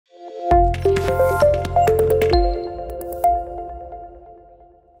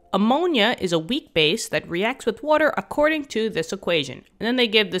ammonia is a weak base that reacts with water according to this equation. And then they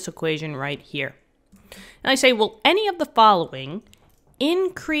give this equation right here. And I say, will any of the following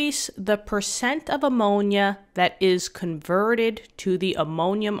increase the percent of ammonia that is converted to the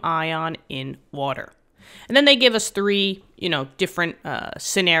ammonium ion in water? And then they give us three, different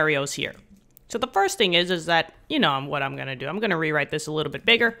scenarios here. So the first thing is that, what I'm going to do. I'm going to rewrite this a little bit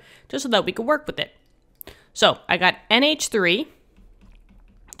bigger just so that we can work with it. So I got NH3.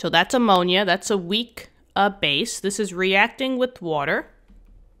 So that's ammonia. That's a weak base. This is reacting with water.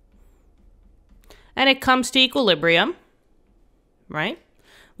 And it comes to equilibrium, right?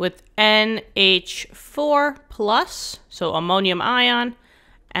 With NH4 plus, so ammonium ion,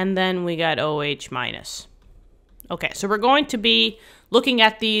 and then we got OH minus. Okay, so we're going to be looking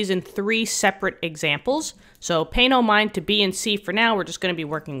at these in three separate examples. So pay no mind to B and C for now. We're just going to be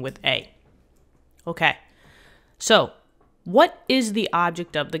working with A. Okay, so what is the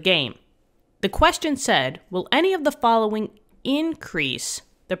object of the game? The question said, will any of the following increase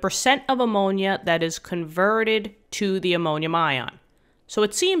the percent of ammonia that is converted to the ammonium ion? So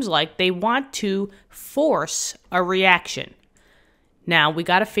it seems like they want to force a reaction. Now we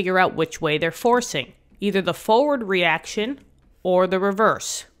got to figure out which way they're forcing, either the forward reaction or the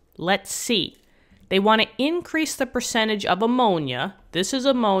reverse. Let's see. They want to increase the percentage of ammonia. This is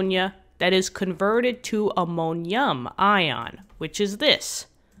ammonia that is converted to ammonium ion, which is this.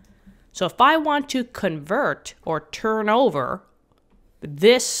 So if I want to convert or turn over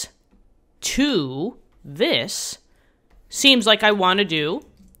this to this, seems like I want to do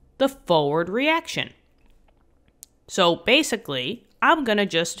the forward reaction. So basically, I'm going to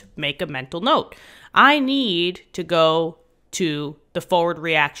just make a mental note. I need to go to the forward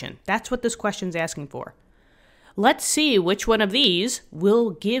reaction. That's what this question's asking for. Let's see which one of these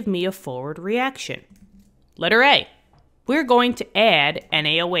will give me a forward reaction. Letter A. We're going to add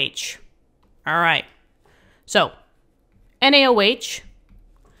NaOH. All right. So, NaOH.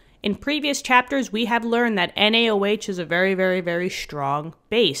 In previous chapters, we have learned that NaOH is a very, very, very strong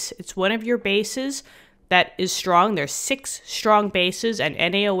base. It's one of your bases that is strong. There's 6 strong bases, and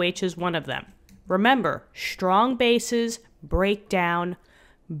NaOH is one of them. Remember, strong bases break down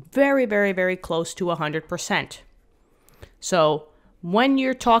very, very, very close to 100%. So when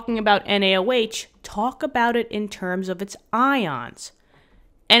you're talking about NaOH, talk about it in terms of its ions.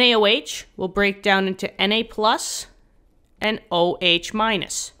 NaOH will break down into Na plus and OH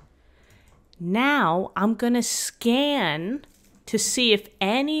minus. Now I'm going to scan to see if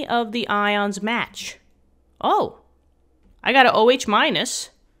any of the ions match. Oh, I got an OH minus.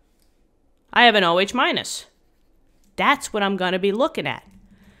 I have an OH minus. That's what I'm going to be looking at.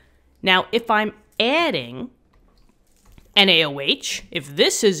 Now, if I'm adding NaOH, if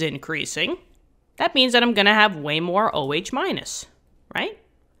this is increasing, that means that I'm going to have way more OH minus, right?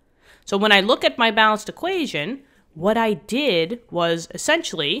 So when I look at my balanced equation, what I did was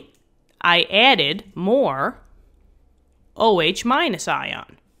essentially I added more OH minus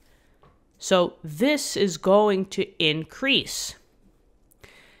ion. So this is going to increase.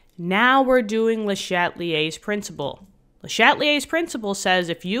 Now we're doing Le Chatelier's principle. Le Chatelier's principle says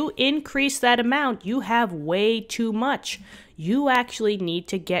if you increase that amount, you have way too much. You actually need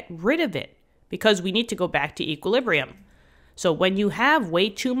to get rid of it because we need to go back to equilibrium. So when you have way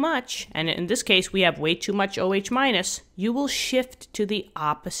too much, and in this case we have way too much OH minus, you will shift to the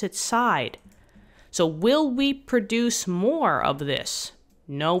opposite side. So will we produce more of this?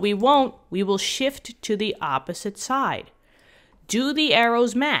 No, we won't. We will shift to the opposite side. Do the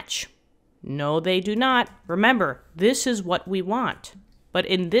arrows match? No, they do not. Remember, this is what we want. But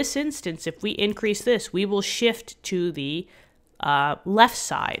in this instance, if we increase this, we will shift to the left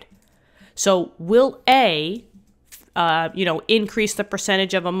side. So will A, increase the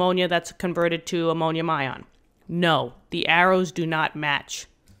percentage of ammonia that's converted to ammonium ion? No, the arrows do not match.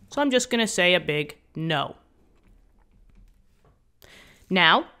 So I'm just going to say a big no.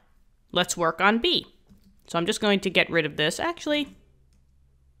 Now, let's work on B. So I'm just going to get rid of this. Actually,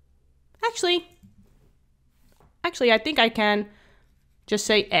 I think I can just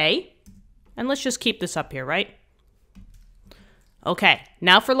say A, and let's just keep this up here, right? Okay,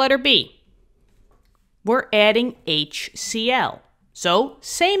 now for letter B. We're adding HCl. So,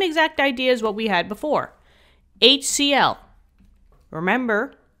 same exact idea as what we had before. HCl.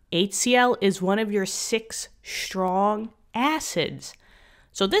 Remember, HCl is one of your 6 strong acids.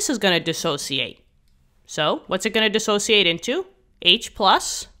 So this is going to dissociate. So, what's it going to dissociate into? H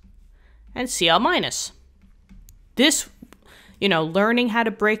plus and Cl minus. This, learning how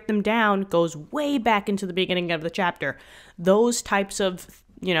to break them down goes way back into the beginning of the chapter. Those types of,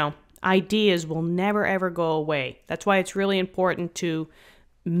 ideas will never ever go away. That's why it's really important to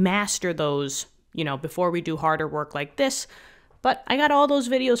master those, before we do harder work like this. But I got all those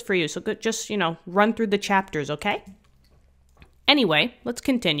videos for you, so just, run through the chapters, okay? Anyway, let's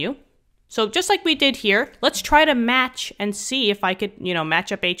continue. So just like we did here, let's try to match and see if I could,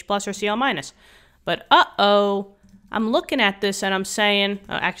 match up H plus or Cl minus. But uh-oh, I'm looking at this and I'm saying,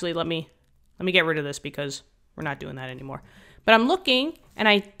 actually, let me get rid of this because we're not doing that anymore. But I'm looking and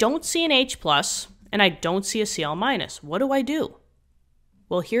I don't see an H plus and I don't see a Cl minus. What do I do?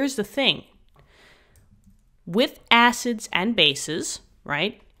 Well, here's the thing. With acids and bases,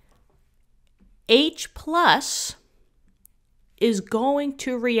 right, H plus is going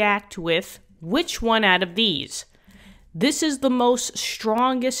to react with which one out of these? This is the most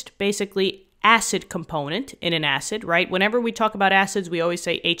strongest, basically, acid component in an acid, right? Whenever we talk about acids, we always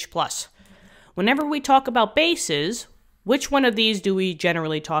say H plus. Whenever we talk about bases, which one of these do we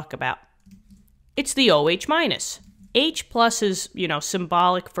generally talk about? It's the OH minus. H plus is,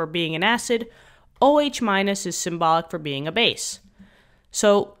 symbolic for being an acid. OH minus is symbolic for being a base.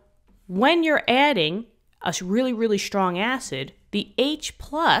 So when you're adding a really, really strong acid, the H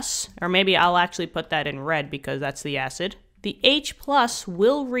plus, or maybe I'll actually put that in red because that's the acid, the H plus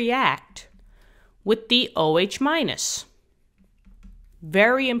will react with the OH minus.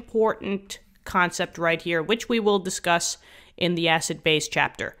 Very important concept right here, which we will discuss in the acid-base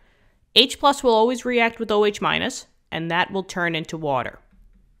chapter. H plus will always react with OH minus, and that will turn into water.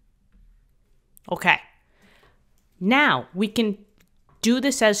 Okay. Now, we can do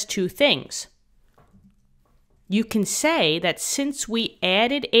this as two things. You can say that since we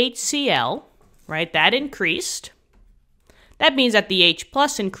added HCl, right, that increased. That means that the H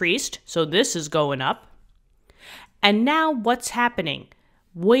plus increased, so this is going up. And now what's happening?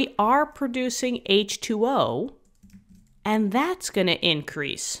 We are producing H2O, and that's going to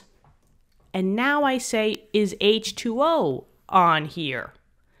increase. And now I say, is H2O on here?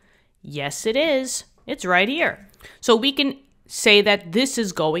 Yes, it is. It's right here. So we can say that this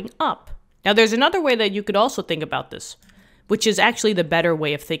is going up. Now, there's another way that you could also think about this, which is actually the better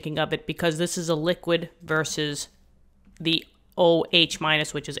way of thinking of it because this is a liquid versus the OH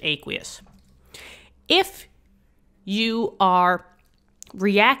minus, which is aqueous. If you are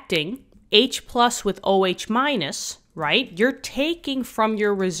reacting H plus with OH minus, right, you're taking from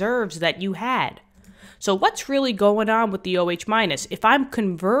your reserves that you had. So what's really going on with the OH minus? If I'm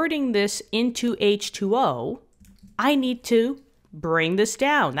converting this into H2O, I need to bring this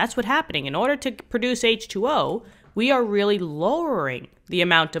down. That's what's happening. In order to produce H2O, we are really lowering the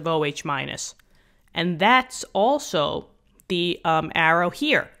amount of OH minus. And that's also the arrow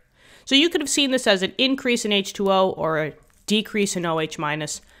here. So you could have seen this as an increase in H2O or a decrease in OH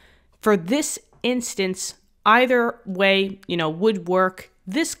minus. For this instance, either way, would work.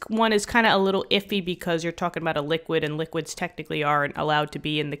 This one is kind of a little iffy because you're talking about a liquid, and liquids technically aren't allowed to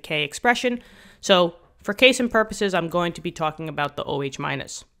be in the K expression. So for case and purposes, I'm going to be talking about the OH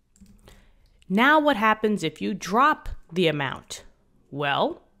minus. Now what happens if you drop the amount?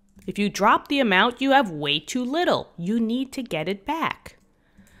 Well, if you drop the amount, you have way too little. You need to get it back.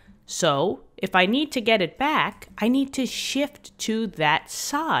 So if I need to get it back, I need to shift to that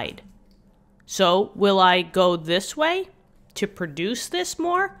side. So will I go this way to produce this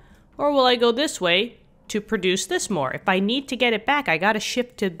more? Or will I go this way to produce this more? If I need to get it back, I got to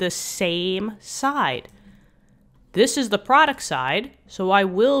shift to the same side. This is the product side, so I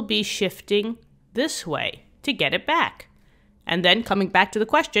will be shifting this way to get it back. And then coming back to the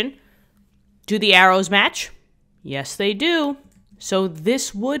question, do the arrows match? Yes, they do. So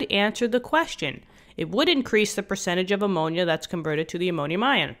this would answer the question. It would increase the percentage of ammonia that's converted to the ammonium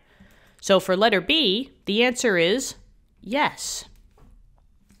ion. So for letter B, the answer is yes.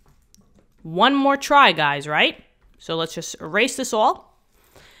 One more try, guys, right? So let's just erase this all.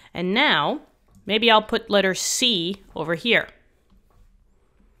 And now, maybe I'll put letter C over here.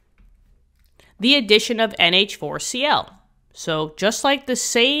 The addition of NH4Cl. So just like the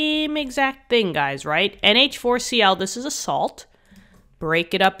same exact thing, guys, right? NH4Cl, this is a salt.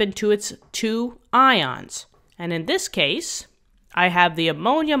 Break it up into its two ions. And in this case, I have the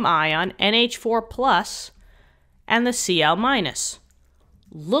ammonium ion, NH4 plus, and the Cl minus.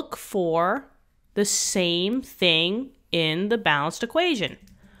 Look for the same thing in the balanced equation.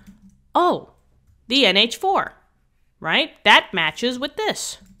 Oh, the NH4, right? That matches with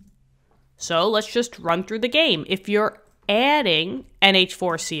this. So let's just run through the game. If you're adding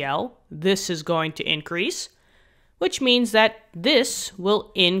NH4Cl, this is going to increase, which means that this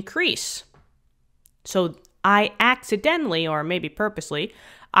will increase. So I accidentally, or maybe purposely,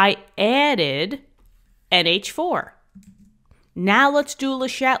 I added NH4. Now let's do Le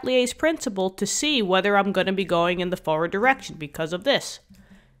Chatelier's principle to see whether I'm going to be going in the forward direction because of this.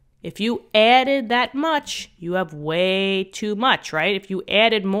 If you added that much, you have way too much, right? If you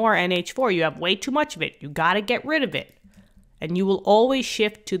added more NH4, you have way too much of it. You got to get rid of it. And you will always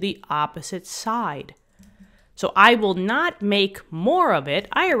shift to the opposite side. So I will not make more of it.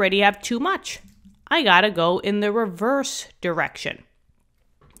 I already have too much. I got to go in the reverse direction.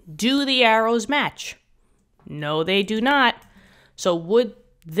 Do the arrows match? No, they do not. So would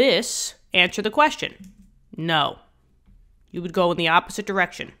this answer the question? No. You would go in the opposite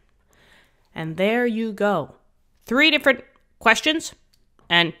direction. And there you go. 3 different questions,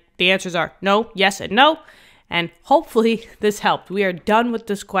 and the answers are no, yes, and no. And hopefully this helped. We are done with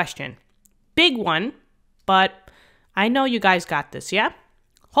this question. Big one, but I know you guys got this, yeah?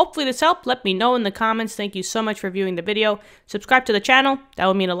 Hopefully this helped. Let me know in the comments. Thank you so much for viewing the video. Subscribe to the channel. That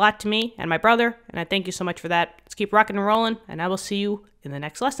would mean a lot to me and my brother, and I thank you so much for that. Let's keep rocking and rolling, and I will see you in the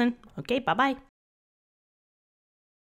next lesson. Okay, bye-bye.